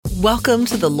Welcome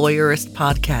to the Lawyerist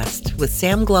Podcast with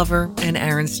Sam Glover and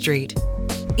Aaron Street.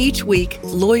 Each week,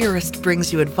 Lawyerist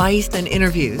brings you advice and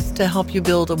interviews to help you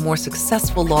build a more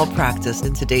successful law practice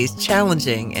in today's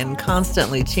challenging and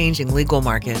constantly changing legal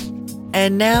market.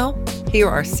 And now, here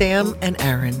are Sam and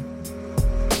Aaron.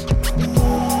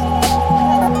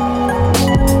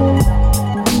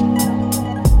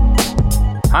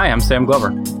 Hi, I'm Sam Glover.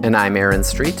 And I'm Aaron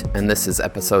Street, and this is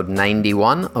episode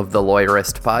 91 of the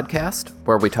Lawyerist Podcast,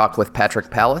 where we talk with Patrick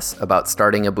Pallas about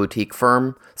starting a boutique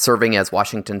firm, serving as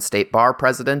Washington State Bar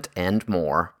President, and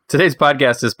more. Today's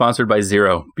podcast is sponsored by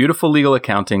Xero, beautiful legal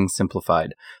accounting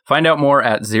simplified. Find out more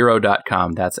at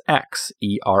Xero.com. That's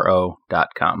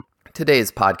Xero.com.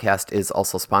 Today's podcast is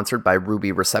also sponsored by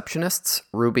Ruby Receptionists.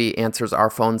 Ruby answers our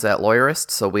phones at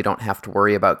Lawyerist, so we don't have to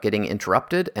worry about getting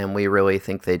interrupted, and we really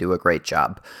think they do a great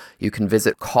job. You can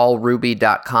visit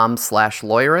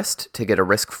callruby.com/lawyerist to get a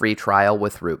risk-free trial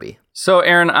with Ruby. So,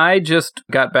 Aaron, I just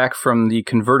got back from the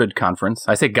Converted conference.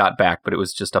 I say got back, but it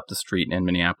was just up the street in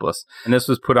Minneapolis. And this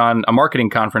was put on, a marketing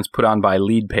conference put on by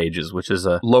Lead Pages, which is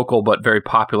a local but very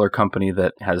popular company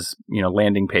that has,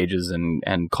 landing pages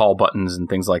and call buttons and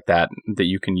things like that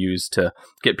you can use to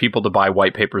get people to buy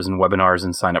white papers and webinars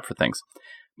and sign up for things.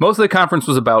 Most of the conference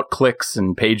was about clicks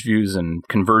and page views and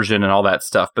conversion and all that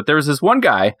stuff. But there was this one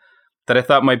guy that I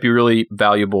thought might be really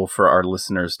valuable for our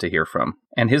listeners to hear from.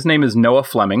 And his name is Noah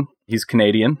Fleming. He's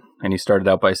Canadian, and he started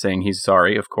out by saying he's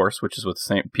sorry, of course, which is what the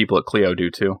same people at Clio do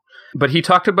too. But he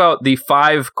talked about the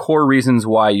 5 core reasons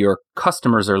why your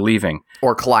customers are leaving.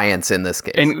 Or clients in this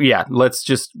case. And yeah, let's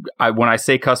just, when I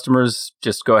say customers,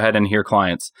 just go ahead and hear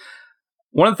clients.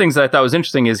 One of the things that I thought was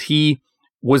interesting is he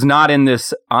was not in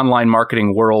this online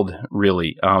marketing world,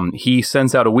 really. He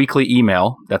sends out a weekly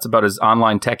email. That's about as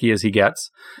online techie as he gets.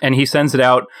 And he sends it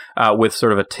out with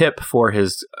sort of a tip for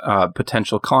his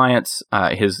potential clients,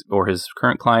 his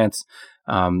current clients,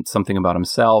 something about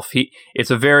himself.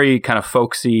 It's a very kind of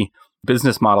folksy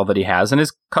business model that he has. And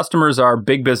his customers are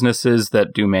big businesses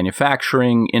that do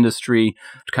manufacturing, industry,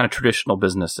 kind of traditional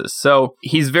businesses. So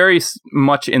he's very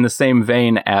much in the same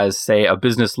vein as, say, a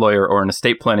business lawyer or an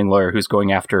estate planning lawyer who's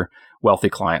going after wealthy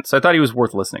clients. So I thought he was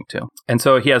worth listening to. And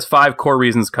so he has 5 core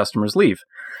reasons customers leave.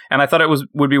 And I thought it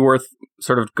would be worth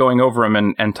sort of going over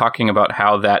them and talking about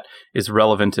how that is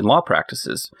relevant in law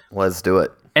practices. Let's do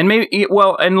it. And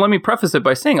and let me preface it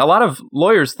by saying a lot of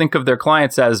lawyers think of their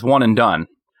clients as one and done.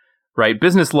 Right?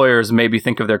 Business lawyers maybe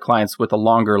think of their clients with a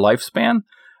longer lifespan.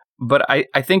 But I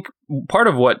think part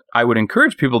of what I would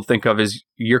encourage people to think of is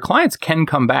your clients can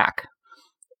come back.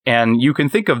 And you can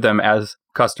think of them as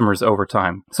customers over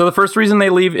time. So the first reason they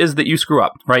leave is that you screw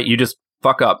up, right? You just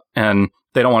fuck up and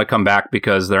they don't want to come back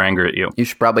because they're angry at you. You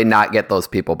should probably not get those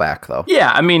people back, though.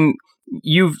 Yeah, I mean,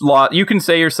 you've lost. You can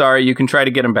say you're sorry. You can try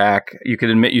to get them back. You can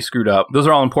admit you screwed up. Those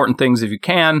are all important things if you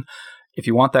can. If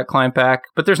you want that client back,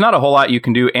 but there's not a whole lot you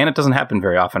can do, and it doesn't happen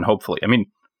very often, hopefully. I mean,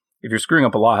 if you're screwing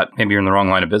up a lot, maybe you're in the wrong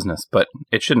line of business, but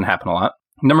it shouldn't happen a lot.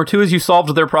 Number 2 is you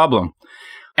solved their problem.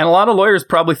 And a lot of lawyers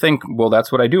probably think, well, that's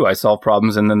what I do. I solve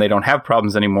problems, and then they don't have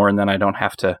problems anymore, and then I don't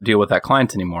have to deal with that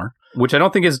client anymore, which I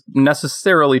don't think is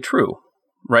necessarily true,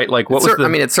 right? Like,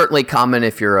 it's certainly common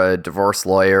if you're a divorce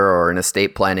lawyer or an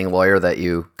estate planning lawyer that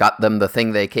you got them the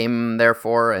thing they came there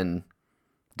for and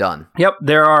done. Yep,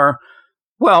 there are.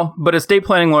 Well, but estate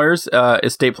planning lawyers,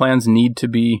 estate plans need to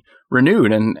be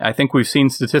renewed. And I think we've seen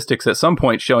statistics at some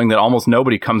point showing that almost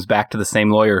nobody comes back to the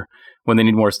same lawyer when they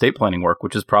need more estate planning work,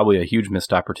 which is probably a huge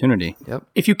missed opportunity. Yep.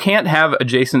 If you can't have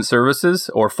adjacent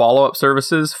services or follow-up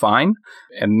services, fine.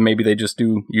 And maybe they just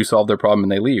you solve their problem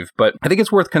and they leave. But I think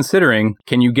it's worth considering,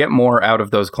 can you get more out of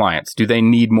those clients? Do they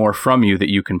need more from you that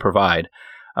you can provide?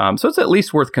 So it's at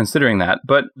least worth considering that,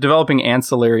 but developing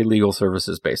ancillary legal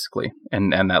services, basically,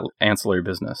 and that ancillary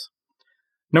business.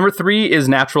 Number 3 is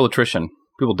natural attrition.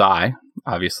 People die,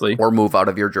 obviously. Or move out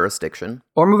of your jurisdiction.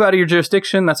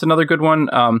 That's another good one.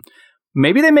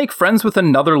 Maybe they make friends with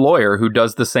another lawyer who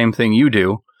does the same thing you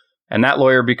do, and that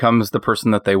lawyer becomes the person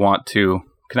that they want to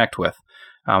connect with.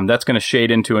 That's going to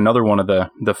shade into another one of the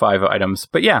 5 items.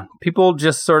 But yeah, people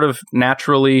just sort of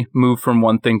naturally move from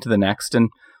one thing to the next,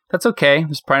 and that's okay.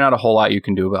 There's probably not a whole lot you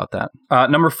can do about that.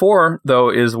 Number 4, though,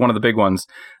 is one of the big ones.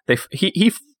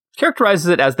 He characterizes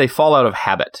it as they fall out of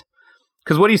habit.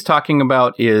 Because what he's talking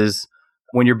about is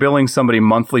when you're billing somebody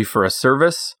monthly for a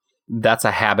service, that's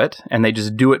a habit. And they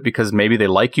just do it because maybe they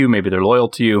like you, maybe they're loyal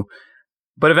to you.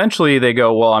 But eventually they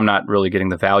go, well, I'm not really getting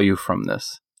the value from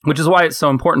this. Which is why it's so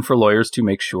important for lawyers to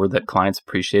make sure that clients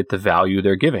appreciate the value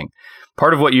they're giving.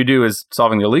 Part of what you do is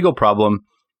solving their legal problem.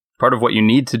 Part of what you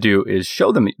need to do is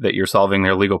show them that you're solving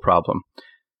their legal problem.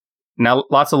 Now,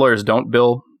 lots of lawyers don't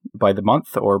bill by the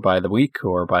month or by the week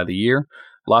or by the year.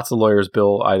 Lots of lawyers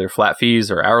bill either flat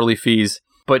fees or hourly fees.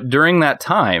 But during that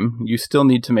time, you still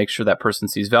need to make sure that person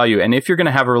sees value. And if you're going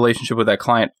to have a relationship with that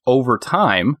client over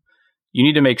time, you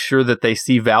need to make sure that they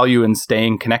see value in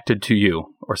staying connected to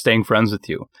you or staying friends with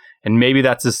you. And maybe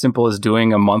that's as simple as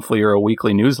doing a monthly or a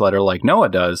weekly newsletter like Noah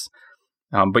does.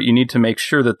 But you need to make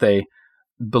sure that they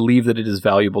believe that it is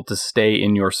valuable to stay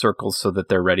in your circles so that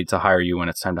they're ready to hire you when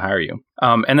it's time to hire you.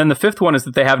 And then the fifth one is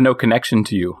that they have no connection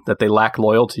to you, that they lack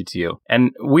loyalty to you.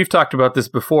 And we've talked about this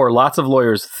before. Lots of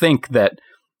lawyers think that,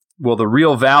 well, the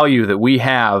real value that we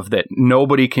have that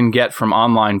nobody can get from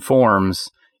online forms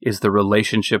is the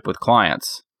relationship with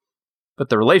clients. But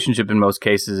the relationship in most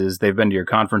cases is they've been to your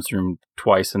conference room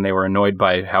twice and they were annoyed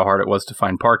by how hard it was to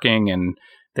find parking and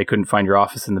they couldn't find your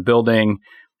office in the building.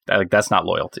 Like, that's not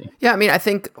loyalty. Yeah, I mean, I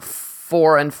think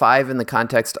 4 and 5 in the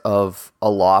context of a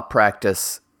law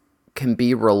practice can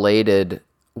be related,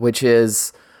 which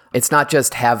is it's not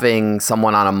just having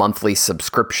someone on a monthly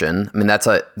subscription. I mean,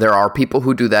 there are people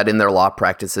who do that in their law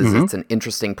practices. Mm-hmm. It's an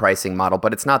interesting pricing model,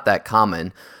 but it's not that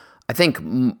common. I think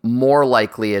more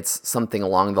likely it's something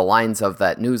along the lines of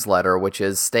that newsletter, which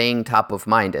is staying top of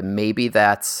mind. And maybe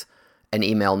that's an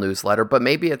email newsletter, but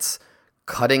maybe it's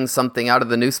cutting something out of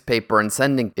the newspaper and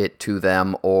sending it to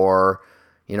them, or,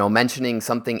 mentioning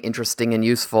something interesting and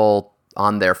useful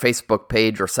on their Facebook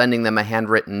page, or sending them a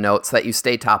handwritten note so that you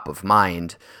stay top of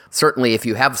mind. Certainly, if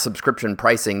you have subscription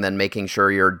pricing, then making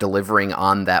sure you're delivering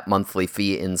on that monthly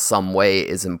fee in some way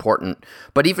is important.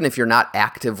 But even if you're not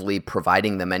actively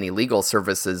providing them any legal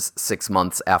services 6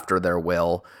 months after their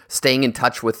will, staying in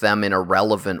touch with them in a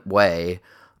relevant way,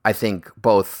 I think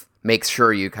both makes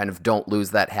sure you kind of don't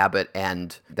lose that habit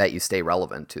and that you stay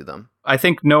relevant to them. I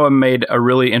think Noah made a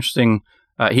really interesting,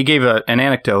 he gave an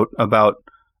anecdote about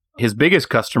his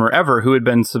biggest customer ever who had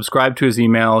been subscribed to his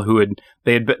email,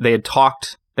 they had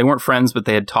talked, they weren't friends, but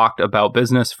they had talked about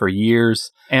business for years.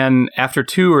 And after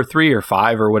 2 or 3 or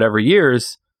 5 or whatever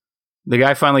years, the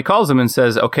guy finally calls him and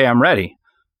says, okay, I'm ready.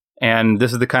 And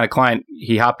this is the kind of client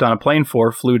he hopped on a plane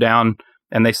for, flew down,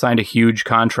 and they signed a huge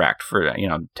contract for,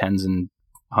 tens and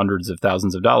hundreds of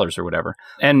thousands of dollars or whatever.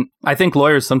 And I think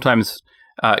lawyers sometimes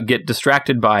get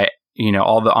distracted by,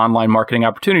 all the online marketing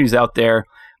opportunities out there.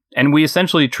 And we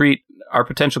essentially treat our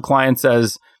potential clients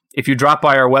as, if you drop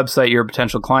by our website, you're a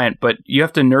potential client, but you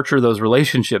have to nurture those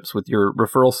relationships with your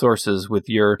referral sources, with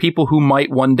your people who might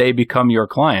one day become your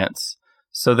clients,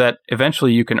 so that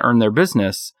eventually you can earn their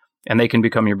business and they can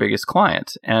become your biggest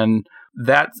client. And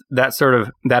that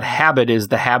habit is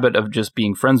the habit of just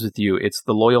being friends with you. It's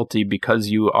the loyalty because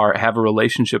you have a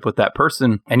relationship with that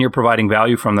person and you're providing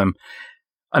value from them.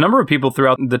 A number of people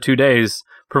throughout the 2 days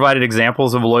provided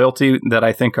examples of loyalty that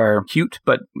I think are cute,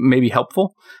 but maybe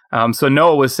helpful. So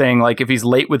Noah was saying, like, if he's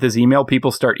late with his email,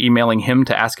 people start emailing him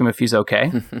to ask him if he's okay.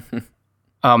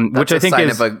 Which I think is a sign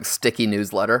of a sticky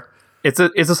newsletter. It's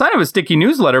a sign of a sticky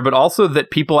newsletter, but also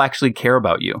that people actually care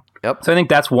about you. Yep. So I think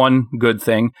that's one good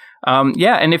thing. And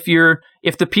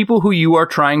if the people who you are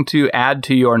trying to add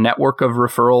to your network of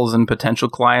referrals and potential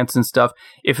clients and stuff,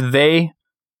 if they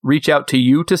reach out to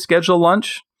you to schedule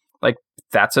lunch, like,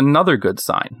 that's another good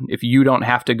sign. If you don't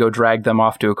have to go drag them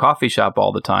off to a coffee shop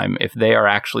all the time, if they are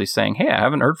actually saying, hey, I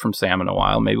haven't heard from Sam in a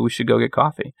while, maybe we should go get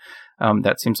coffee.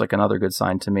 That seems like another good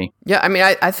sign to me. Yeah, I mean,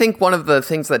 I think one of the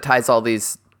things that ties all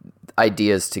these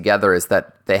ideas together is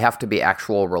that they have to be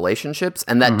actual relationships,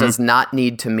 and that does not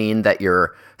need to mean that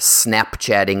you're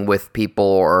Snapchatting with people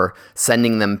or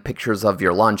sending them pictures of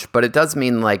your lunch, but it does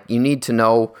mean, like, you need to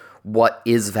know what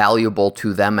is valuable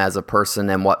to them as a person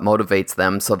and what motivates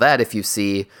them, so that if you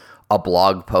see a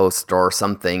blog post or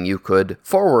something, you could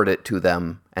forward it to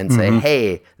them and say,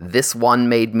 hey, this one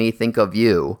made me think of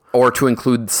you, or to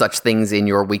include such things in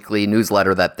your weekly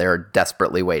newsletter that they're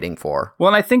desperately waiting for. Well,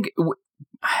 and I think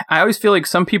I always feel like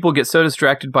some people get so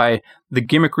distracted by the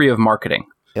gimmickry of marketing.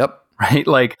 Yep. Right?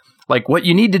 Like what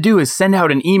you need to do is send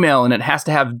out an email and it has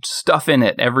to have stuff in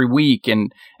it every week.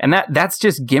 And that's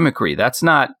just gimmickry. That's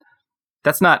not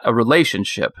a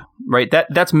relationship, right?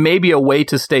 That's maybe a way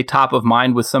to stay top of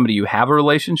mind with somebody you have a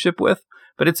relationship with,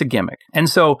 but it's a gimmick. And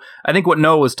so I think what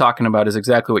Noah was talking about is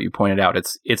exactly what you pointed out.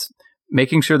 It's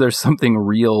making sure there's something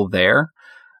real there.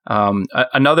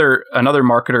 Another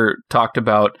marketer talked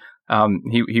about,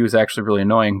 he was actually really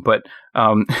annoying, but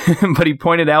but he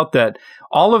pointed out that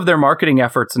all of their marketing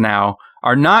efforts now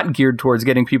are not geared towards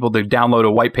getting people to download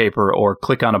a white paper or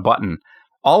click on a button.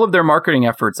 All of their marketing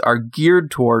efforts are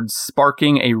geared towards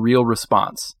sparking a real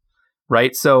response,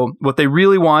 right? So what they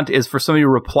really want is for somebody to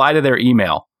reply to their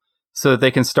email so that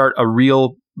they can start a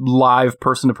real live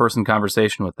person-to-person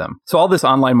conversation with them. So all this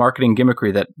online marketing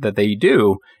gimmickry that they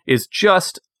do is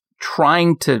just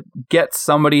trying to get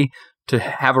somebody to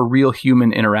have a real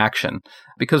human interaction,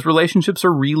 because relationships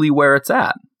are really where it's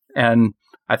at. And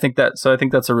I think that's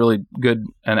a really good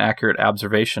and accurate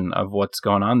observation of what's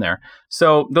going on there.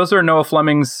 So those are Noah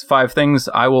Fleming's 5 things.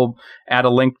 I will add a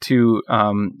link to,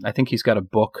 I think he's got a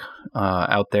book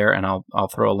out there, and I'll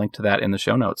throw a link to that in the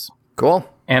show notes. Cool.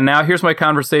 And now here's my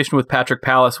conversation with Patrick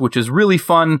Pallas, which is really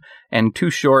fun and too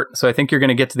short. So I think you're going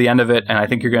to get to the end of it, and I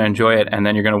think you're going to enjoy it, and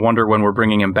then you're going to wonder when we're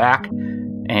bringing him back,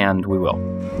 and we will.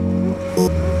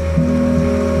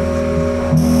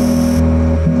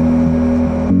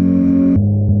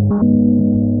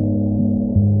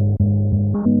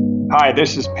 Hi,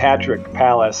 this is Patrick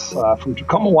Pallas from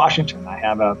Tacoma, Washington. I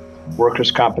have a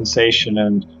workers' compensation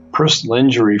and personal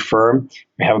injury firm.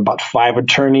 We have about 5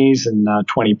 attorneys and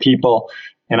 20 people,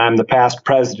 and I'm the past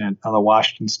president of the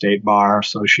Washington State Bar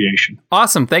Association.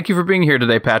 Awesome. Thank you for being here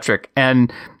today, Patrick.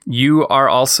 And you are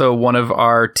also one of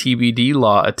our TBD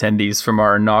Law attendees from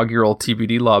our inaugural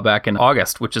TBD Law back in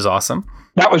August, which is awesome.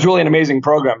 That was really an amazing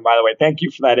program, by the way. Thank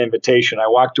you for that invitation. I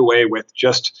walked away with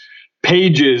just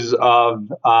pages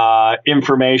of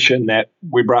information that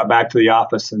we brought back to the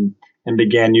office and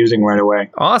began using right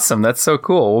away. Awesome. That's so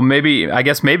cool. Well, maybe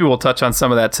we'll touch on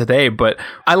some of that today, but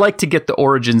I like to get the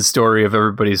origin story of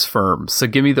everybody's firm. So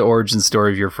give me the origin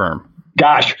story of your firm.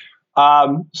 Gosh.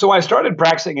 So I started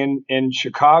practicing in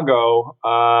Chicago,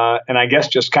 and I guess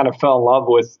just kind of fell in love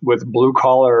with blue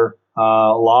collar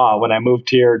law when I moved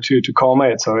here to Tacoma.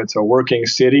 It's a working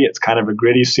city. It's kind of a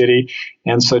gritty city.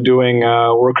 And so doing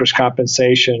workers'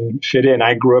 compensation fit in.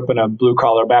 I grew up in a blue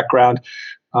collar background.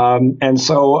 And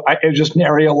so it was just an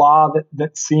area of law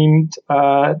that seemed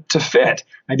to fit.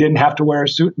 I didn't have to wear a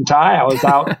suit and tie. I was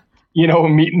out,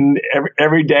 meeting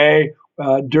every day,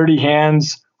 dirty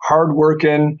hands,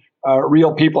 hardworking,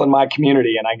 real people in my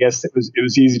community. And I guess it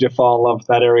was easy to fall in love with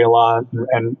that area of law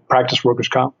and practice workers'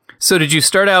 comp. So did you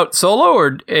start out solo,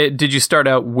 or did you start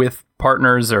out with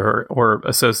partners or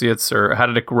associates, or how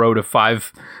did it grow to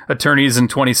 5 attorneys and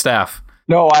 20 staff?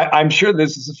 No, I'm sure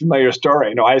this is a familiar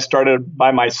story. I started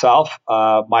by myself.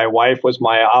 My wife was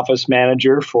my office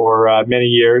manager for many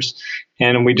years,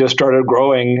 and we just started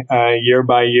growing year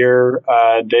by year,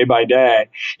 day by day.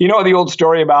 The old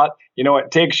story about,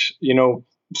 it takes,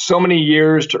 so many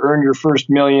years to earn your first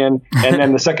million, and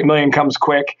then the second million comes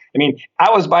quick. I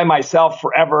was by myself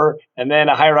forever, and then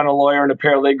I hired on a lawyer and a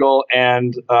paralegal,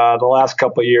 and the last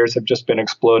couple of years have just been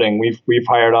exploding. We've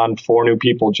hired on 4 new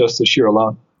people just this year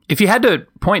alone. If you had to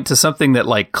point to something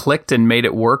that clicked and made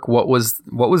it work, what was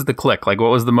the click? What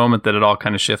was the moment that it all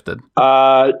kind of shifted?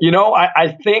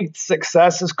 I think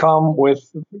success has come with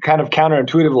kind of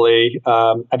counterintuitively.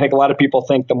 I think a lot of people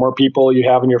think the more people you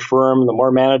have in your firm, the more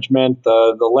management,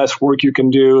 the less work you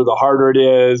can do, the harder it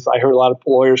is. I heard a lot of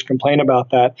lawyers complain about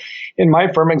that. In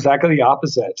my firm, exactly the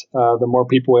opposite. The more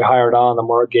people we hired on, the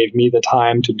more it gave me the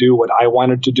time to do what I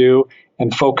wanted to do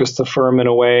and focus the firm in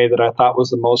a way that I thought was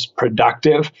the most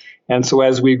productive. And so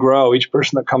as we grow, each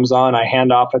person that comes on, I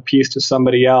hand off a piece to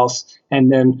somebody else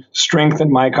and then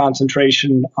strengthen my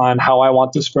concentration on how I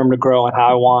want this firm to grow and how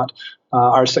I want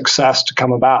our success to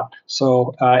come about.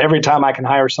 So every time I can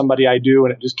hire somebody, I do,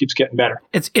 and it just keeps getting better.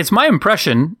 It's my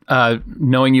impression,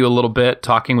 knowing you a little bit,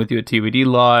 talking with you at TBD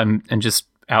Law and just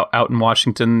out in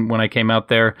Washington when I came out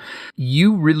there,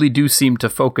 you really do seem to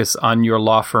focus on your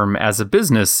law firm as a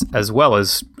business, as well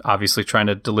as obviously trying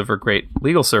to deliver great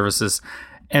legal services.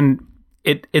 And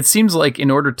it seems like in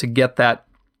order to get that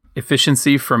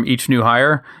efficiency from each new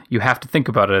hire, you have to think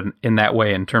about it in that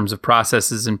way in terms of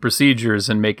processes and procedures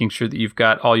and making sure that you've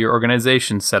got all your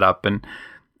organization set up. And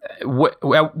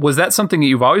was that something that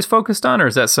you've always focused on, or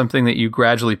is that something that you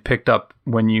gradually picked up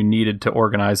when you needed to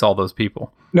organize all those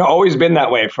people? No, always been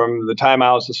that way from the time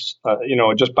I was,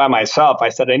 just by myself. I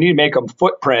said, I need to make a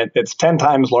footprint that's 10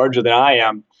 times larger than I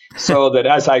am so that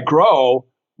as I grow,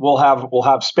 we'll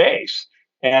have space.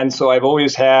 And so I've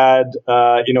always had,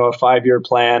 a 5-year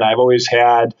plan. I've always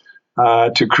had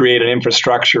to create an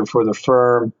infrastructure for the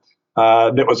firm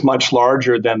that was much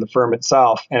larger than the firm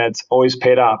itself. And it's always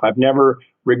paid off. I've never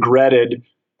regretted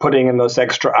putting in those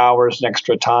extra hours and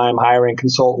extra time, hiring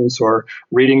consultants or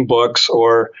reading books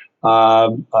or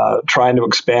trying to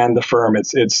expand the firm.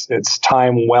 It's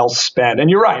time well spent. And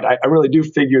you're right. I really do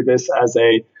figure this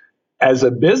as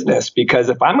a business, because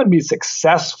if I'm going to be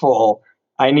successful,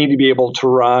 I need to be able to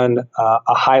run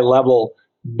a high level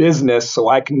business so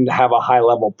I can have a high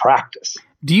level practice.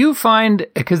 Do you find,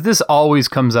 because this always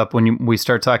comes up when we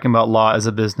start talking about law as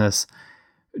a business,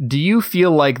 do you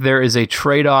feel like there is a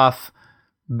trade-off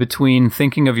between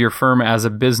thinking of your firm as a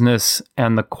business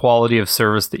and the quality of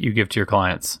service that you give to your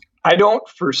clients? I don't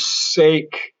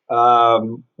forsake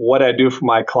what I do for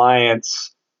my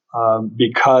clients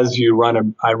because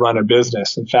I run a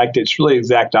business. In fact, it's really the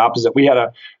exact opposite. We had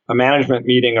a management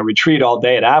meeting, a retreat all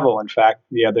day at Avvo, in fact,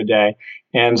 the other day.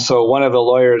 And so one of the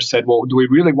lawyers said, well, do we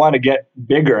really want to get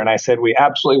bigger? And I said, we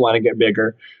absolutely want to get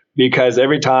bigger, because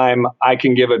every time I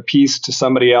can give a piece to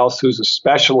somebody else who's a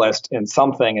specialist in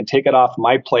something and take it off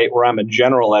my plate where I'm a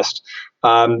generalist,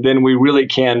 then we really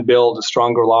can build a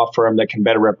stronger law firm that can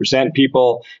better represent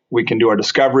people. We can do our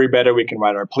discovery better. We can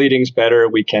write our pleadings better.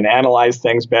 We can analyze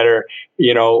things better.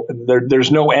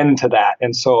 There's no end to that.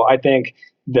 And so I think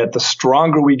that the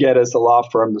stronger we get as a law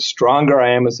firm, the stronger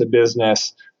I am as a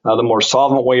business, the more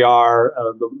solvent we are,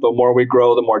 the more we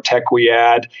grow, the more tech we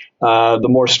add, the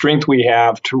more strength we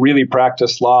have to really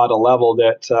practice law at a level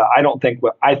that I don't think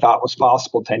what I thought was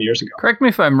possible 10 years ago. Correct me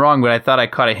if I'm wrong, but I thought I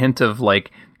caught a hint of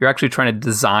like you're actually trying to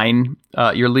design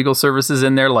your legal services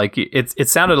in there. Like it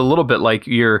sounded a little bit like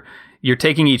you're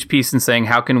taking each piece and saying,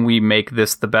 how can we make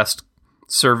this the best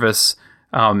service?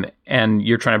 And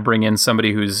you're trying to bring in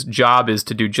somebody whose job is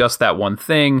to do just that one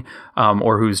thing,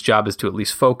 or whose job is to at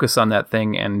least focus on that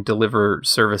thing and deliver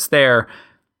service there.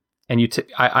 And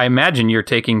I imagine you're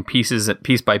taking pieces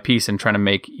piece by piece and trying to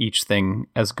make each thing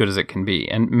as good as it can be.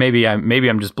 And maybe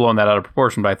I'm just blowing that out of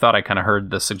proportion, but I thought I kind of heard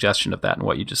the suggestion of that in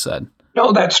what you just said.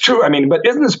 No, that's true. I mean, but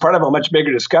isn't this part of a much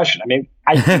bigger discussion? I mean,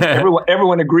 I think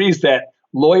everyone agrees that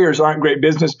lawyers aren't great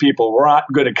business people. We're not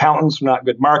good accountants. We're not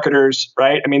good marketers,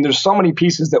 right? I mean, there's so many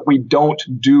pieces that we don't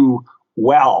do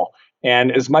well.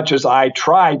 And as much as I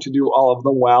try to do all of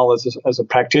them well as a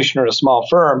practitioner at a small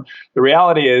firm, the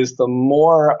reality is the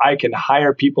more I can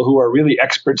hire people who are really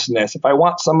experts in this. If I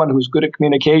want someone who's good at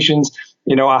communications,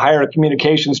 I hire a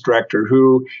communications director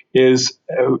who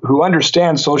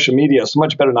understands social media so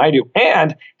much better than I do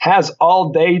and has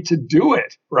all day to do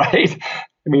it, right?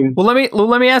 I mean, well,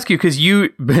 let me ask you, because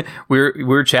we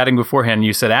were chatting beforehand. And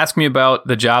you said, ask me about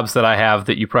the jobs that I have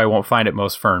that you probably won't find at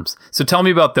most firms. So tell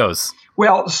me about those.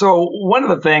 Well, so one of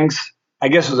the things, I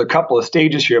guess there's a couple of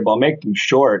stages here, but I'll make them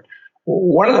short.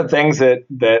 One of the things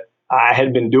that I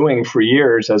had been doing for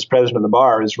years as president of the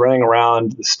bar is running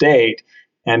around the state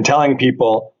and telling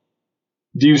people,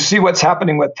 do you see what's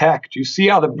happening with tech? Do you see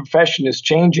how the profession is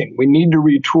changing? We need to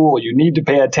retool. You need to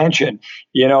pay attention.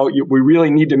 We really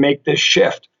need to make this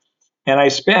shift. And I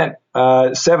spent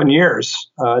 7 years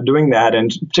doing that,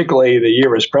 and particularly the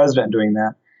year as president doing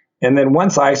that. And then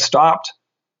once I stopped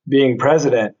being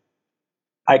president,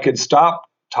 I could stop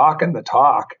talking the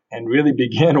talk and really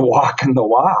begin walking the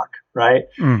walk, right?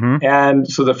 Mm-hmm. And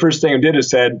so the first thing I did is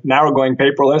said, now we're going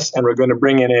paperless, and we're going to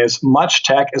bring in as much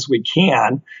tech as we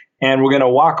can. And we're going to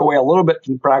walk away a little bit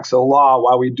from the practice of law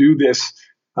while we do this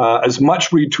as much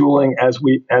retooling as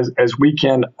we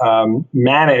can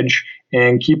manage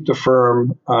and keep the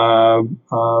firm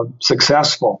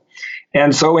successful.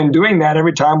 And so in doing that,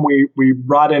 every time we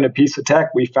brought in a piece of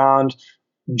tech, we found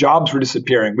jobs were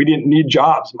disappearing. We didn't need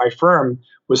jobs. My firm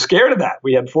was scared of that.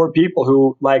 We had 4 people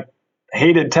who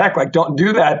hated tech, don't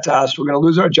do that to us. We're going to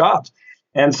lose our jobs.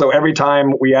 And so every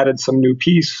time we added some new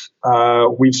piece,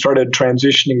 we started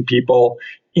transitioning people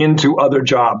into other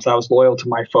jobs. I was loyal to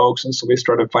my folks, and so we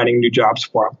started finding new jobs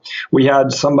for them. We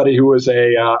had somebody who was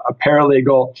a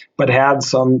paralegal but had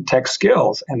some tech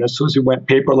skills. And as soon as we went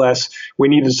paperless, we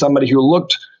needed somebody who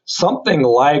looked something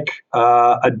like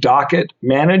a docket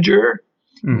manager,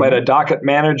 mm-hmm. but a docket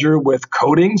manager with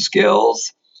coding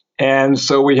skills. And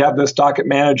so we have this docket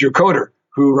manager coder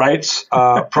who writes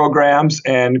programs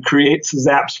and creates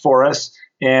Zaps for us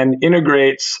and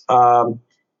integrates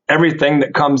everything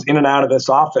that comes in and out of this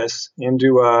office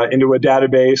into a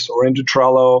database or into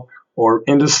Trello or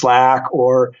into Slack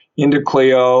or into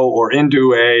Clio or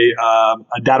into a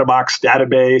DataBox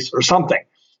database or something.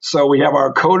 So we have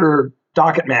our coder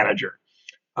docket manager.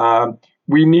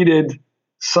 We needed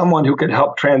someone who could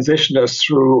help transition us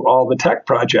through all the tech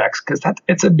projects, because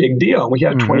it's a big deal. We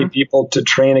had 20 people to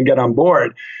train and get on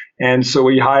board. And so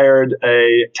we hired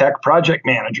a tech project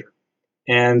manager.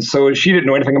 And so she didn't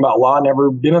know anything about law, never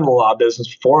been in the law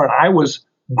business before. And I was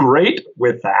great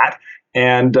with that.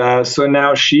 And so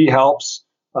now she helps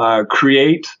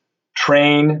create,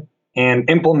 train, and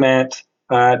implement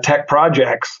tech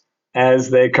projects as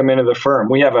they come into the firm.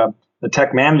 We have a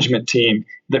tech management team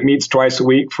that meets twice a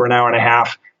week for an hour and a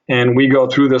half. And we go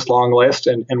through this long list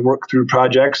and work through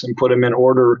projects and put them in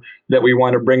order that we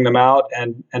want to bring them out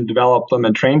and develop them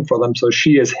and train for them. So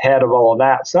she is head of all of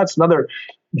that. So that's another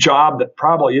job that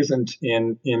probably isn't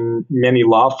in many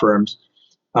law firms.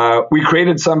 We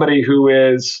created somebody who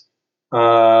is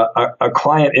a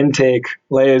client intake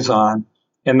liaison,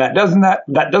 and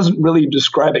that doesn't really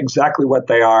describe exactly what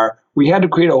they are. We had to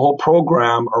create a whole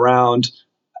program around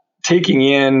taking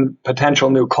in potential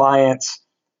new clients,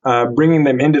 bringing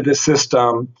them into the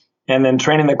system, and then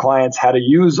training the clients how to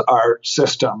use our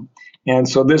system. And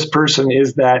so this person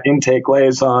is that intake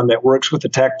liaison that works with the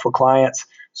tech for clients,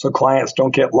 so clients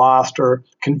don't get lost or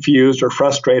confused or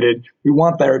frustrated. We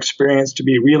want their experience to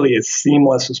be really as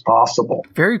seamless as possible.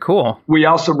 Very cool. We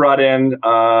also brought in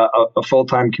a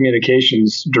full-time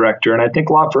communications director, and I think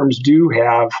law firms do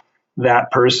have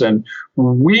that person.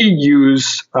 We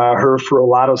use her for a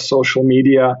lot of social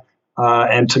media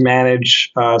and to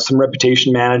manage some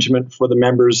reputation management for the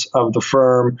members of the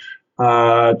firm,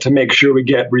 to make sure we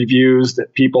get reviews,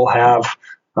 that people have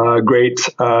great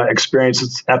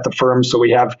experiences at the firm. So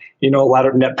we have, a lot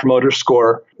of net promoter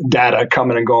score data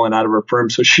coming and going out of our firm.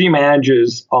 So she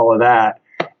manages all of that.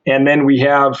 And then we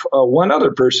have one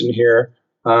other person here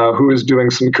who is doing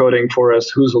some coding for us,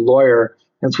 who's a lawyer,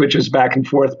 and switches back and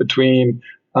forth between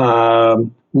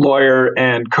lawyer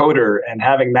and coder. And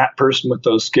having that person with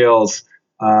those skills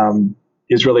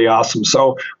is really awesome.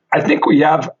 So I think we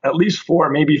have at least 4,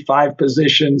 maybe 5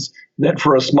 positions that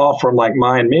for a small firm like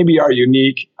mine maybe are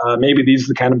unique. Maybe these are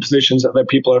the kind of positions that other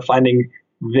people are finding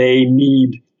they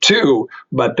need too,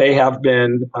 but they have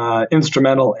been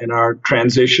instrumental in our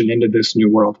transition into this new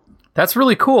world. That's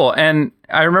really cool. And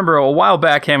I remember a while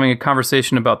back having a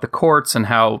conversation about the courts and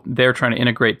how they're trying to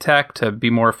integrate tech to be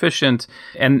more efficient.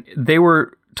 And they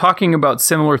were talking about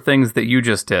similar things that you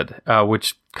just did,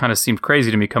 which kind of seemed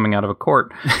crazy to me coming out of a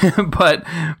court. but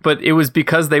it was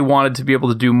because they wanted to be able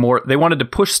to do more. They wanted to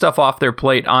push stuff off their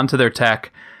plate onto their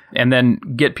tech and then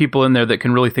get people in there that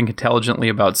can really think intelligently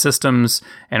about systems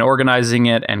and organizing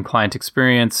it and client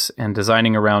experience and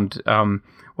designing around,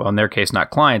 well, in their case,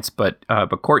 not clients, but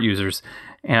court users.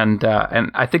 And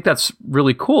I think that's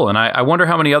really cool. And I wonder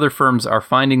how many other firms are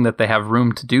finding that they have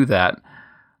room to do that.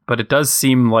 But it does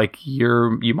seem like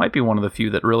you might be one of the few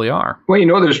that really are.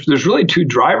 Well, there's really 2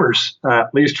 drivers,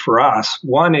 at least for us.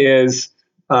 One is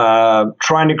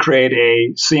trying to create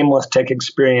a seamless tech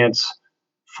experience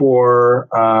for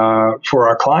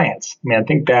our clients. I mean, I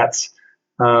think that's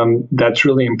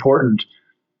really important.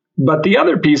 But the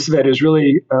other piece of it is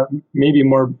really maybe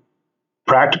more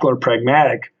practical or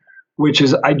pragmatic, which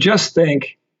is I just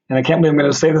think, and I can't believe I'm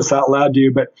going to say this out loud to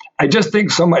you, but I just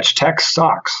think so much tech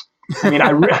sucks. I mean,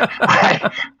 I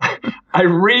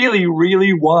really,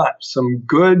 really want some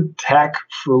good tech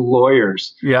for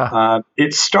lawyers. Yeah,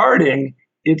 it's starting.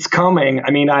 It's coming.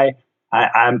 I mean,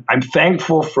 I'm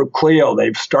thankful for Clio.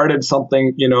 They've started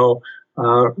something,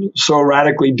 so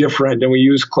radically different, and we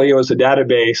use Clio as a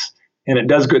database, and it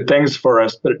does good things for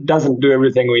us, but it doesn't do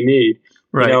everything we need.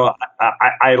 Right.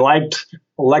 I liked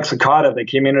Lexicata. They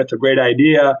came in with a great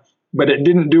idea, but it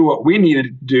didn't do what we needed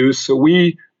to do. So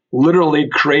we literally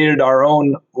created our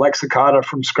own Lexicata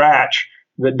from scratch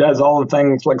that does all the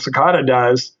things Lexicata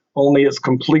does, only it's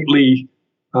completely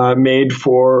made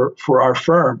for our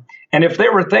firm. And if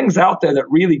there were things out there that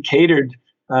really catered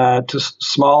to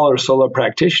smaller solo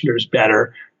practitioners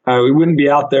better, we wouldn't be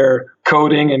out there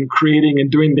coding and creating and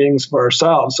doing things for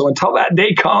ourselves. So until that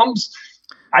day comes,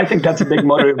 I think that's a big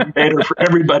motivator for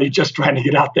everybody just trying to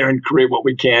get out there and create what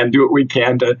we can, do what we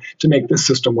can to make this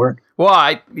system work.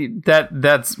 Well,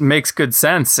 that makes good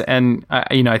sense. And,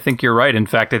 I think you're right. In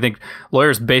fact, I think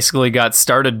lawyers basically got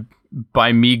started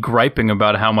by me griping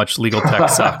about how much legal tech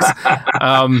sucks.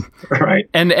 Right.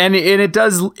 And it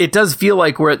does feel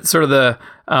like we're at sort of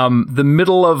the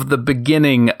middle of the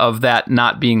beginning of that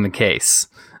not being the case,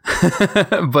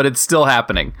 but it's still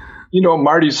happening.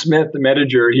 Marty Smith, the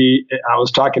manager, I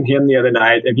was talking to him the other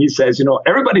night, and he says,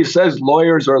 everybody says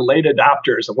lawyers are late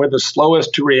adopters and we're the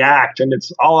slowest to react and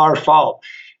it's all our fault.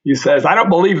 He says, I don't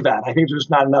believe that. I think there's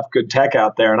not enough good tech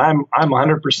out there. And I'm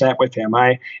 100% with him.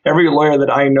 Every lawyer that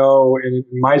I know in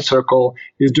my circle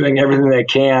is doing everything they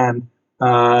can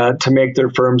to make their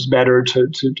firms better,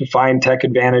 to find tech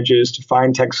advantages, to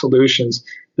find tech solutions.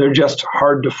 They're just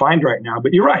hard to find right now.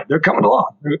 But you're right. They're coming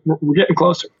along. We're getting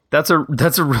closer. That's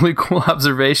a really cool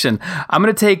observation. I'm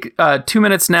going to take 2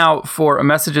 minutes now for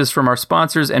messages from our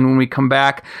sponsors. And when we come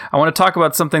back, I want to talk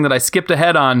about something that I skipped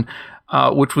ahead on,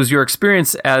 which was your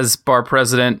experience as bar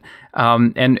president,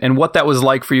 and what that was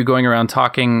like for you going around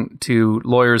talking to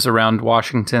lawyers around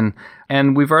Washington.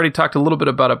 And we've already talked a little bit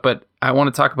about it, but I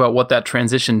want to talk about what that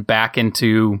transition back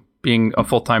into being a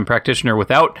full-time practitioner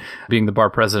without being the bar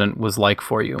president was like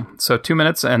for you. So 2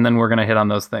 minutes, and then we're going to hit on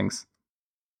those things.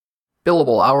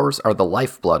 Billable hours are the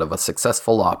lifeblood of a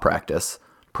successful law practice.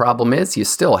 Problem is, you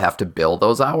still have to bill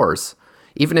those hours.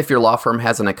 Even if your law firm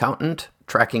has an accountant,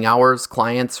 Tracking hours,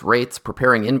 clients, rates,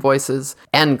 preparing invoices,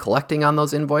 and collecting on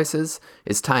those invoices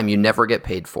is time you never get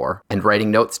paid for. And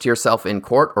writing notes to yourself in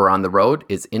court or on the road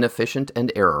is inefficient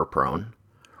and error-prone.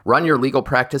 Run your legal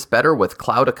practice better with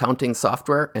cloud accounting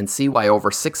software and see why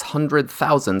over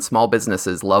 600,000 small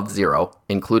businesses love Xero,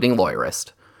 including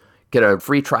Lawyerist. Get a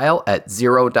free trial at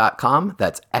Xero.com.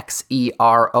 That's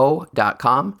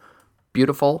Xero.com.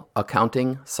 Beautiful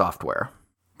accounting software.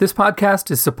 This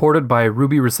podcast is supported by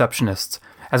Ruby Receptionists.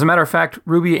 As a matter of fact,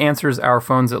 Ruby answers our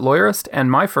phones at Lawyerist, and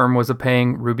my firm was a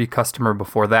paying Ruby customer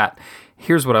before that.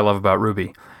 Here's what I love about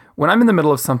Ruby. When I'm in the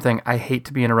middle of something, I hate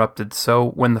to be interrupted,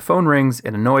 so when the phone rings,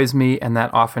 it annoys me, and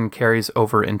that often carries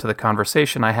over into the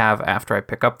conversation I have after I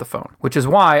pick up the phone, which is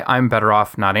why I'm better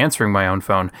off not answering my own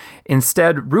phone.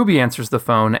 Instead, Ruby answers the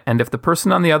phone, and if the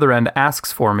person on the other end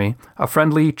asks for me, a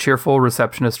friendly, cheerful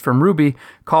receptionist from Ruby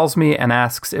calls me and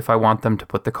asks if I want them to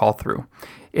put the call through.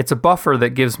 It's a buffer that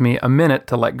gives me a minute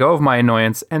to let go of my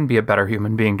annoyance and be a better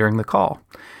human being during the call.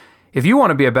 If you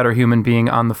want to be a better human being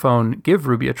on the phone, give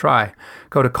Ruby a try.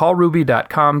 Go to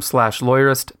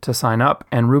callruby.com/lawyerist to sign up,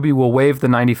 and Ruby will waive the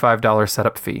 $95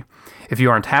 setup fee. If you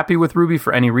aren't happy with Ruby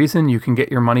for any reason, you can get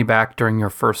your money back during your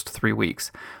first 3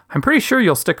 weeks. I'm pretty sure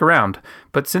you'll stick around,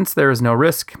 but since there is no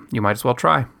risk, you might as well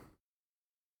try.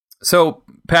 So,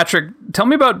 Patrick, tell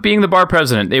me about being the bar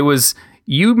president.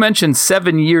 You mentioned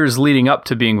 7 years leading up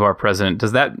to being bar president.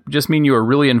 Does that just mean you were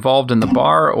really involved in the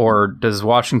bar, or does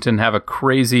Washington have a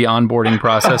crazy onboarding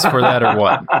process for that, or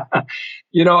what?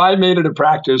 I made it a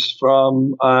practice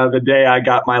from the day I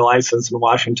got my license in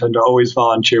Washington to always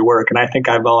volunteer work. And I think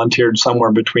I volunteered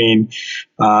somewhere between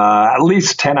at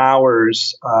least 10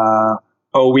 hours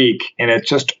a week. And it's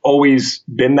just always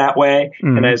been that way.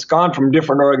 Mm. And it's gone from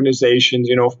different organizations,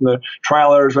 from the trial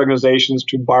lawyers organizations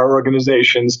to bar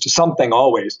organizations to something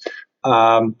always.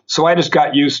 So I just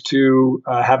got used to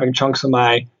having chunks of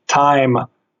my time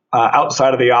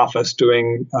outside of the office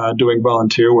doing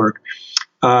volunteer work.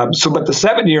 But the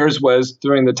 7 years was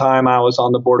during the time I was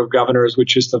on the Board of Governors,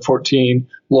 which is the 14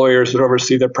 lawyers that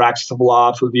oversee the practice of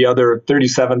law for the other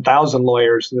 37,000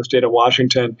 lawyers in the state of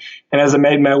Washington. And as I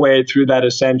made my way through that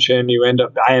ascension, I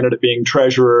ended up being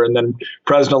treasurer and then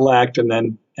president-elect and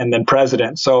then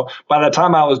president. So by the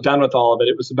time I was done with all of it,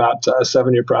 it was about a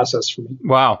 7-year process for me.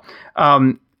 Wow.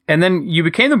 And then you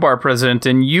became the bar president,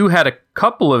 and you had a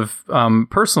couple of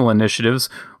personal initiatives.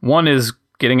 One is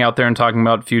getting out there and talking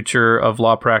about future of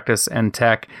law practice and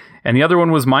tech. And the other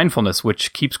one was mindfulness,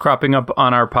 which keeps cropping up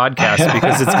on our podcast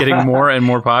because it's getting more and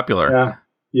more popular.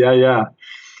 Yeah.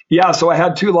 So I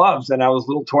had two loves, and I was a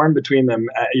little torn between them.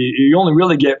 You only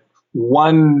really get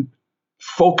one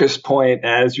focus point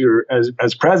as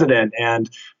president. And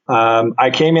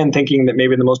I came in thinking that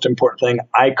maybe the most important thing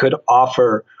I could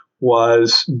offer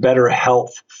was better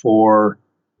health for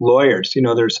lawyers.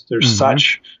 There's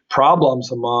such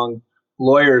problems among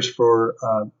lawyers for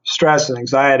stress and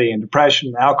anxiety and depression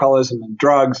and alcoholism and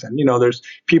drugs. And, there's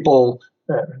people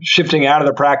shifting out of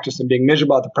the practice and being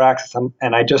miserable at the practice.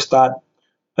 And I just thought,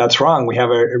 that's wrong. We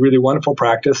have a really wonderful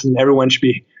practice, and everyone should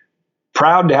be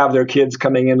proud to have their kids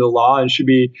coming into law and should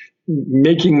be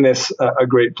making this a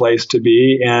great place to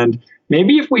be. And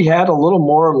maybe if we had a little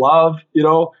more love,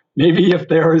 maybe if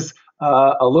there was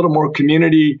a little more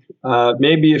community,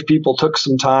 maybe if people took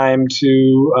some time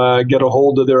to get a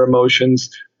hold of their emotions,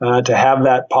 to have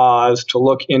that pause, to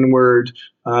look inward,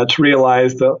 to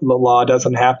realize that the law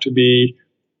doesn't have to be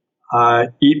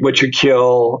eat what you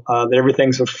kill, that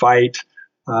everything's a fight.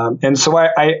 And so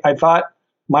I thought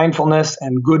mindfulness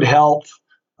and good health,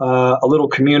 a little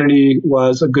community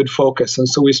was a good focus. And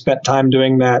so we spent time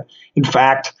doing that. In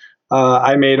fact,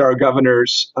 I made our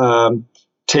governors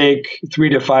take 3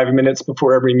 to 5 minutes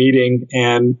before every meeting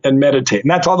and meditate. And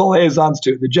that's all the liaisons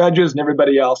do, the judges and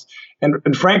everybody else.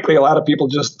 And frankly, a lot of people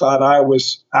just thought I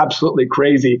was absolutely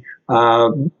crazy.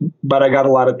 But I got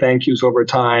a lot of thank yous over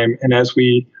time. And as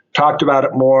we talked about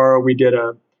it more, we did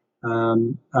a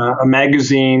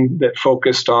magazine that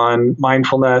focused on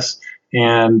mindfulness.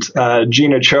 And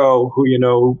Gina Cho,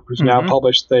 who's now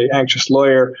published The Anxious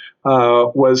Lawyer,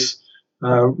 was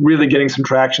really getting some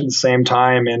traction at the same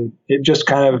time, and it just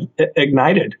kind of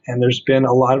ignited. And there's been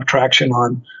a lot of traction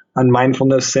on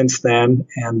mindfulness since then,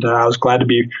 and I was glad to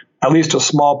be at least a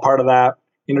small part of that,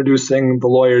 introducing the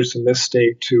lawyers in this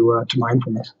state to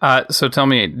mindfulness. So tell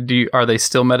me, are they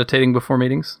still meditating before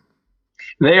meetings?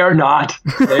 They are not.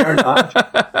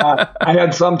 I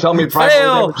had some tell me privately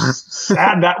they were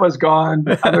sad that was gone.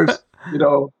 Others,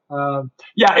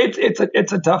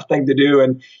 it's a tough thing to do,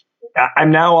 and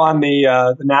I'm now on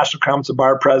the National Council of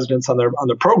Bar Presidents on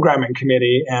the programming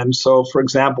committee. And so, for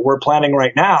example, we're planning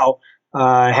right now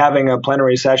having a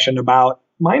plenary session about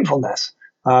mindfulness,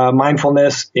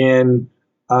 mindfulness in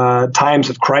times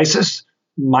of crisis,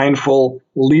 mindful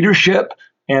leadership.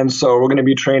 And so we're going to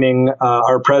be training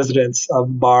our presidents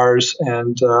of bars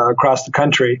and across the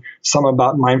country some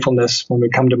about mindfulness when we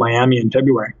come to Miami in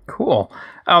February. Cool.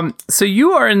 So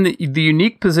you are in the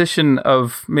unique position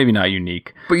of, maybe not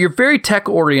unique, but you're very tech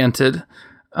oriented,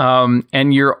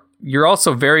 and you're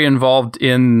also very involved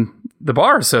in the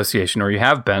Bar Association, or you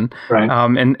have been, right.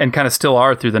 And kind of still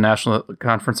are through the National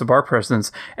Conference of Bar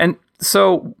Presidents. And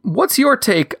so what's your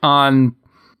take on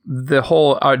the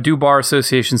whole, do bar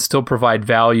associations still provide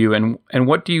value, and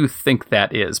what do you think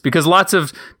that is? Because lots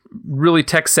of really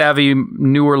tech savvy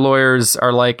newer lawyers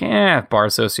are like, bar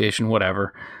association,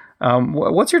 whatever.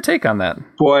 What's your take on that?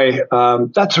 Boy,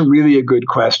 that's really a good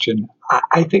question.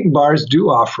 I think bars do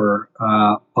offer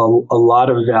a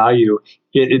lot of value.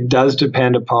 It does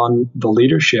depend upon the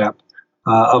leadership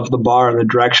of the bar and the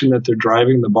direction that they're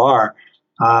driving the bar.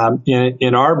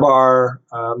 In our bar,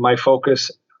 my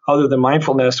focus, other than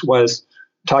mindfulness, was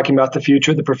talking about the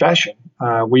future of the profession.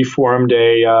 We formed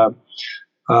a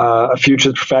future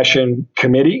of the profession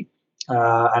committee,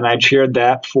 and I chaired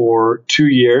that for 2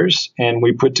 years. And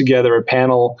we put together a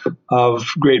panel of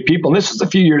great people. And this was a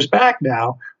few years back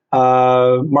now.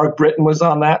 Mark Britton was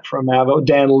on that from Avo.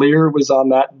 Dan Lear was on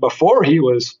that before he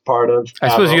was part of Avo. I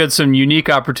suppose you had some unique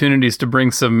opportunities to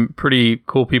bring some pretty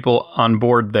cool people on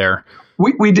board there.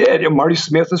 We did. Marty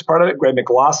Smith was part of it. Greg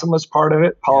McLaughlin was part of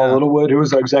it. Paula Littlewood, who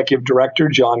was our executive director.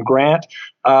 John Grant.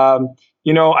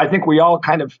 I think we all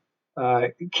kind of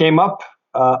came up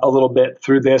a little bit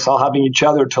through this, all having each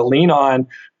other to lean on,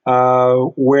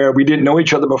 where we didn't know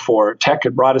each other before. Tech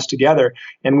had brought us together,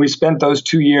 and we spent those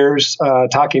 2 years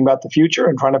talking about the future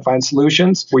and trying to find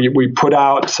solutions. We put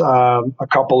out a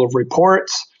couple of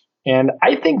reports, and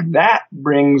I think that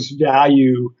brings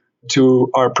value to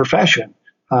our profession.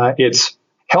 It's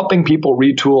helping people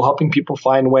retool, helping people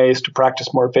find ways to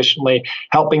practice more efficiently,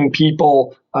 helping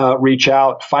people reach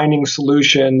out, finding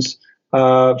solutions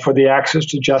for the access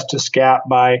to justice gap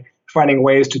by finding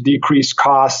ways to decrease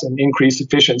costs and increase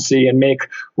efficiency and make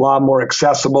law more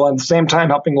accessible, and at the same time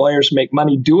helping lawyers make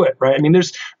money do it, right? I mean,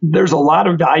 there's a lot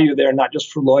of value there, not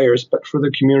just for lawyers, but for the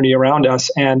community around us,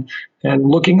 and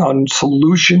looking on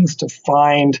solutions to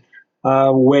find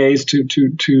ways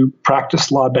to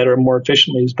practice law better and more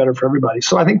efficiently is better for everybody.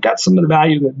 So I think that's some of the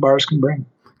value that bars can bring.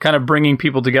 Kind of bringing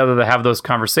people together to have those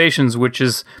conversations, which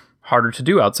is harder to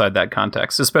do outside that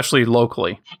context, especially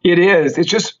locally. It is. It's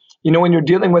just, when you're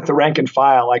dealing with the rank and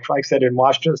file, like I said, in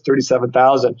Washington, it's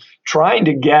 37,000, trying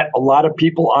to get a lot of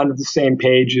people onto the same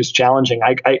page is challenging.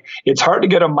 It's hard to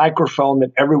get a microphone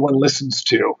that everyone listens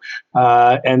to.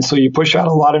 And so you push out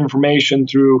a lot of information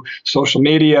through social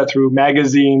media, through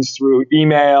magazines, through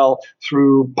email,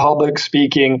 through public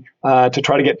speaking, to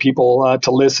try to get people to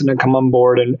listen and come on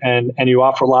board. And you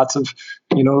offer lots of,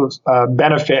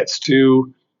 benefits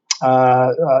to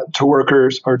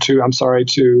workers, or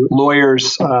to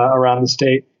lawyers around the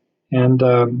state. And,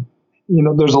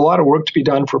 there's a lot of work to be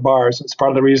done for bars. It's part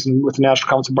of the reason with the National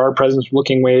Council of Bar Presidents,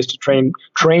 looking ways to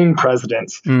train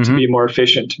presidents to be more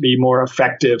efficient, to be more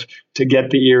effective, to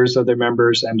get the ears of their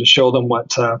members and to show them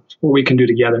what we can do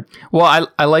together. Well,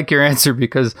 I like your answer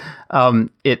because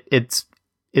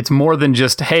it's more than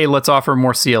just, hey, let's offer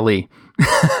more CLE.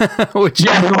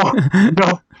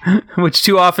 Which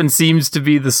too often seems to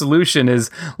be the solution,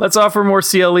 is let's offer more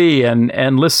CLE and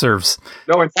listservs.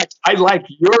 No, in fact, I like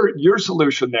your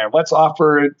solution there. Let's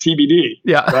offer TBD.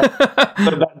 Yeah. Right?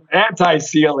 But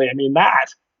anti-CLE, I mean,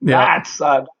 that's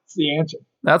the answer.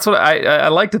 That's what I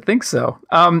like to think so.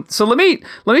 So let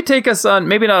me take us on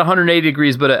maybe not 180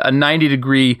 degrees, but a 90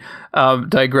 degree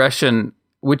digression,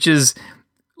 which is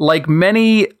like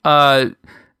many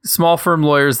small firm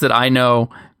lawyers that I know,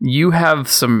 you have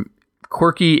some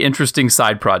quirky, interesting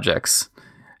side projects.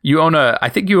 I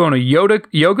think you own a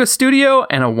yoga studio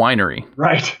and a winery.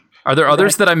 Right. Are there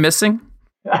others that I'm missing?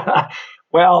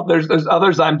 Well, there's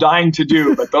others I'm dying to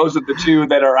do, but those are the two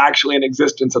that are actually in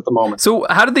existence at the moment. So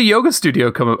how did the yoga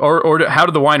studio come about, or how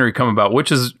did the winery come about?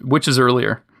 Which is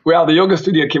earlier? Well, the yoga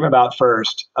studio came about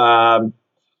first.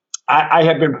 I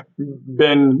had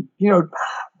been,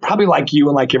 probably like you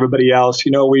and like everybody else,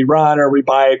 we run or we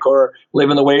bike or live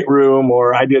in the weight room,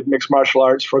 or I did mixed martial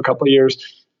arts for a couple of years.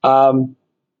 And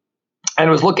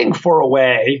was looking for a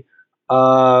way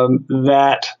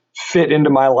that fit into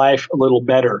my life a little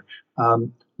better.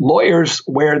 Lawyers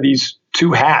wear these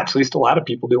two hats, at least a lot of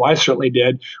people do. I certainly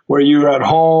did, where you're at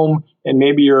home and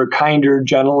maybe you're kinder,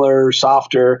 gentler,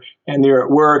 softer, and you're at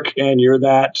work and you're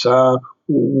that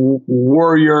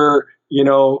warrior,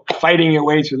 fighting your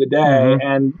way through the day.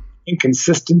 And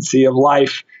inconsistency of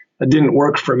life didn't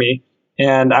work for me.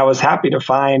 And I was happy to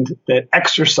find that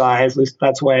exercise, at least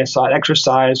that's the way I saw it,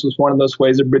 exercise was one of those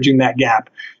ways of bridging that gap.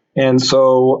 And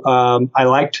so I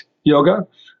liked yoga,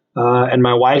 and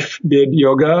my wife did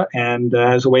yoga. And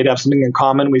as a way to have something in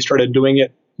common, we started doing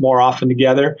it more often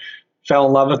together. Fell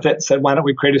in love with it, said, why don't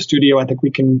we create a studio? I think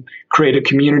we can create a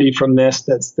community from this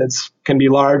that's can be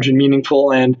large and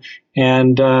meaningful and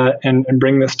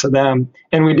bring this to them.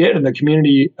 And we did, and the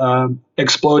community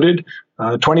exploded.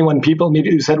 21 people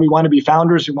immediately said, we want to be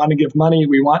founders, we want to give money,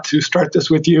 we want to start this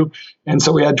with you. And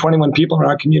so we had 21 people in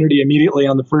our community immediately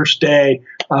on the first day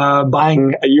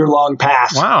buying a year-long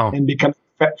pass and becoming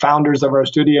founders of our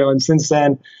studio. And since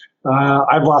then,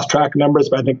 I've lost track of numbers,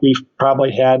 but I think we've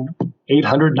probably had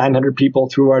 800, 900 people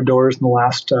through our doors in the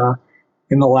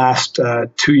last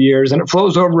 2 years. And it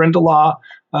flows over into law.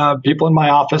 People in my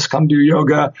office come do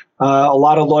yoga. A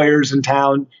lot of lawyers in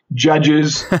town,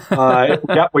 judges.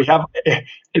 We have.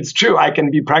 It's true. I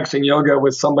can be practicing yoga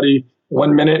with somebody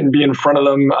 1 minute and be in front of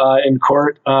them in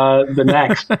court the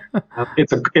next.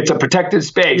 It's a protected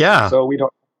space. Yeah. So we don't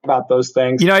talk about those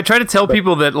things. I try to tell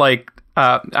people that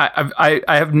I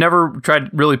have never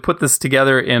tried to really put this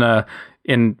together in a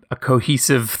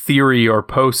cohesive theory or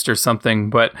post or something,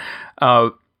 but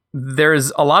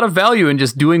there's a lot of value in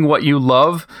just doing what you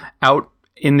love out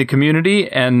in the community,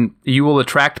 and you will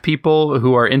attract people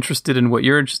who are interested in what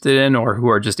you're interested in, or who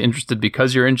are just interested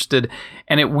because you're interested.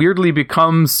 And it weirdly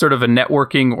becomes sort of a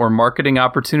networking or marketing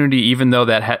opportunity, even though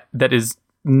that is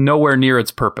nowhere near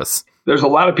its purpose. There's a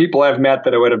lot of people I've met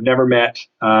that I would have never met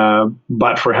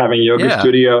but for having a yoga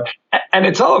studio. And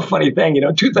it's all a funny thing.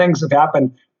 Two things have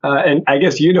happened. And I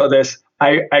guess you know this.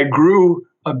 I grew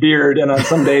a beard, and on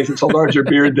some days it's a larger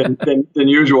beard than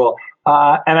usual.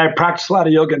 And I practice a lot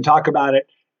of yoga and talk about it.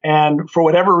 And for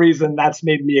whatever reason, that's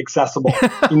made me accessible.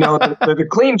 The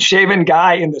clean-shaven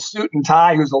guy in the suit and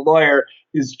tie who's a lawyer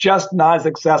is just not as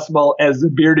accessible as the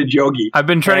bearded yogi. I've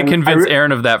been trying to convince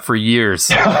Aaron of that for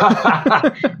years.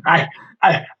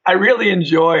 I really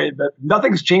enjoy that.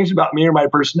 Nothing's changed about me or my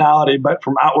personality, but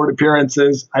from outward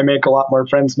appearances, I make a lot more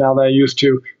friends now than I used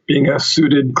to, being a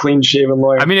suited, clean-shaven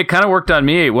lawyer. I mean, it kind of worked on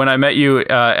me when I met you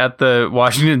at the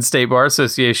Washington State Bar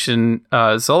Association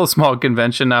Solo Small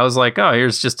Convention. I was like, oh,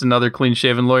 here's just another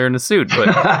clean-shaven lawyer in a suit.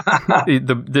 But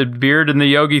the beard and the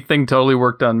yogi thing totally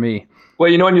worked on me. Well,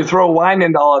 when you throw wine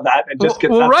into all of that, it just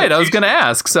gets... Well, right. I was going to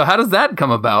ask. So how does that come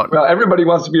about? Well, everybody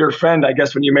wants to be your friend, I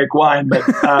guess, when you make wine. But,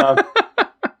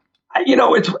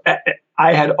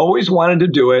 I had always wanted to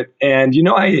do it. And,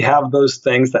 I have those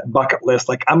things, that bucket list,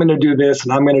 like I'm going to do this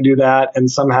and I'm going to do that. And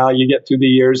somehow you get through the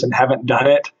years and haven't done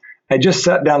it. I just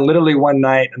sat down literally one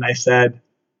night and I said,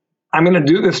 I'm going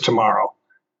to do this tomorrow.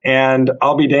 And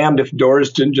I'll be damned if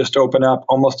doors didn't just open up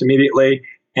almost immediately.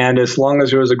 And as long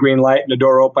as there was a green light and the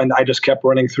door opened, I just kept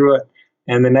running through it.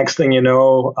 And the next thing you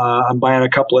know, I'm buying a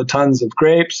couple of tons of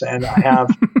grapes, and I have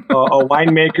a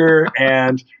winemaker,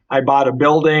 and I bought a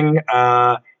building,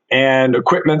 and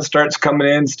equipment starts coming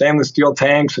in, stainless steel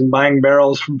tanks and buying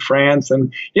barrels from France,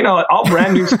 and all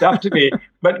brand new stuff to me,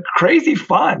 but crazy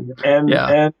fun.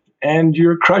 And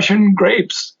you're crushing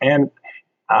grapes. And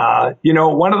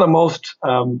one of the most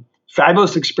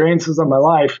fabulous experiences of my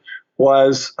life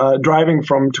was driving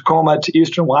from Tacoma to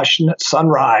Eastern Washington at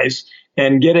sunrise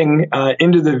and getting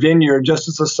into the vineyard just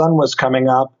as the sun was coming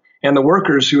up. And the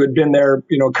workers who had been there,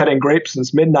 cutting grapes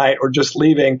since midnight or just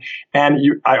leaving. And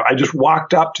I just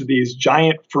walked up to these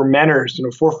giant fermenters,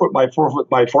 4 foot by 4 foot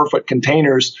by 4 foot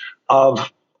containers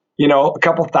of, a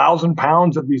couple 1,000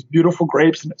 pounds of these beautiful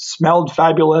grapes, and it smelled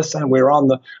fabulous. And we were on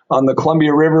the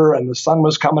Columbia River, and the sun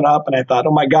was coming up. And I thought,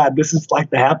 oh my God, this is like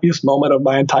the happiest moment of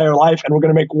my entire life. And we're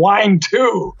going to make wine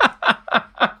too.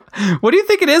 What do you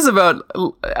think it is about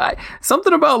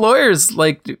something about lawyers?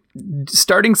 Like,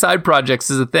 starting side projects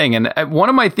is a thing. And one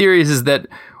of my theories is that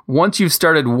once you've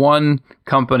started one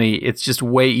company, it's just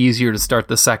way easier to start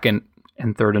the second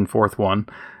and third and fourth one.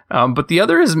 But the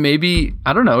other is maybe,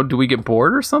 I don't know, do we get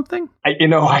bored or something?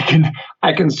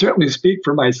 I can certainly speak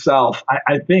for myself.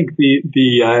 I think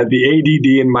the ADD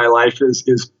in my life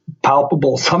is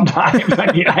palpable sometimes.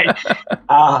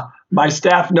 My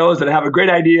staff knows that I have a great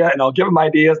idea, and I'll give them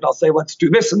ideas, and I'll say, let's do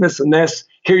this and this and this.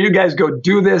 Here, you guys go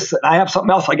do this, and I have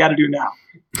something else I got to do now.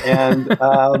 And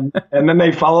and then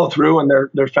they follow through, and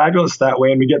they're fabulous that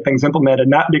way, and we get things implemented,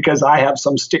 not because I have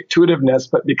some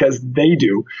stick-to-itiveness, but because they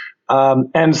do.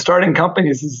 And starting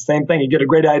companies is the same thing. You get a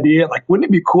great idea, like, wouldn't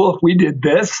it be cool if we did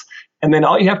this? And then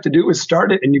all you have to do is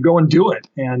start it, and you go and do it.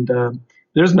 And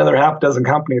there's another half dozen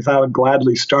companies I would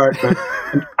gladly start, but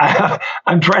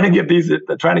I'm trying to give these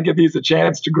a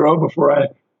chance to grow before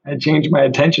I changed my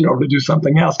attention over to do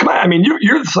something else. Come on, I mean,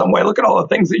 you're the same way. Look at all the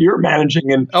things that you're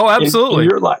managing absolutely. in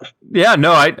your life. Yeah,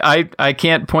 no, I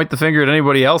can't point the finger at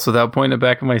anybody else without pointing it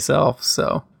back at myself.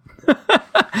 So,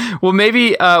 well,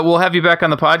 maybe we'll have you back on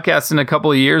the podcast in a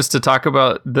couple of years to talk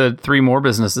about the 3 more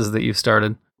businesses that you've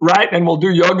started. Right, and we'll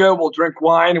do yoga, we'll drink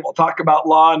wine, and we'll talk about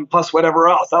law, and plus whatever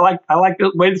else. I like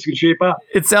the way this can shape up.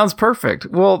 It sounds perfect.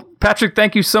 Well, Patrick,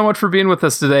 thank you so much for being with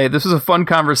us today. This was a fun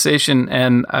conversation,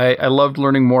 and I loved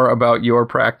learning more about your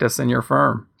practice and your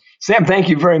firm. Sam, thank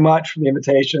you very much for the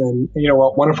invitation, and you know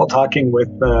what, wonderful talking with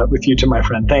you too, my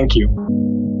friend. Thank you.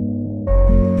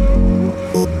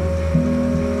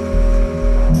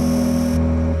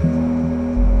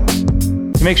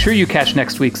 To make sure you catch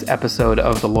next week's episode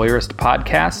of the Lawyerist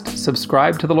Podcast,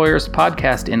 subscribe to the Lawyerist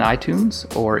Podcast in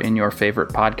iTunes or in your favorite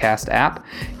podcast app.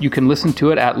 You can listen to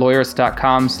it at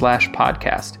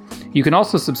lawyerist.com/podcast. You can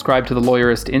also subscribe to the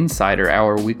Lawyerist Insider,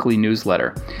 our weekly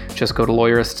newsletter. Just go to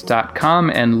lawyerist.com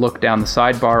and look down the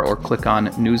sidebar or click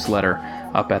on newsletter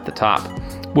up at the top.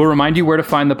 We'll remind you where to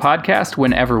find the podcast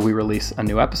whenever we release a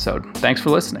new episode. Thanks for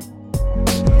listening.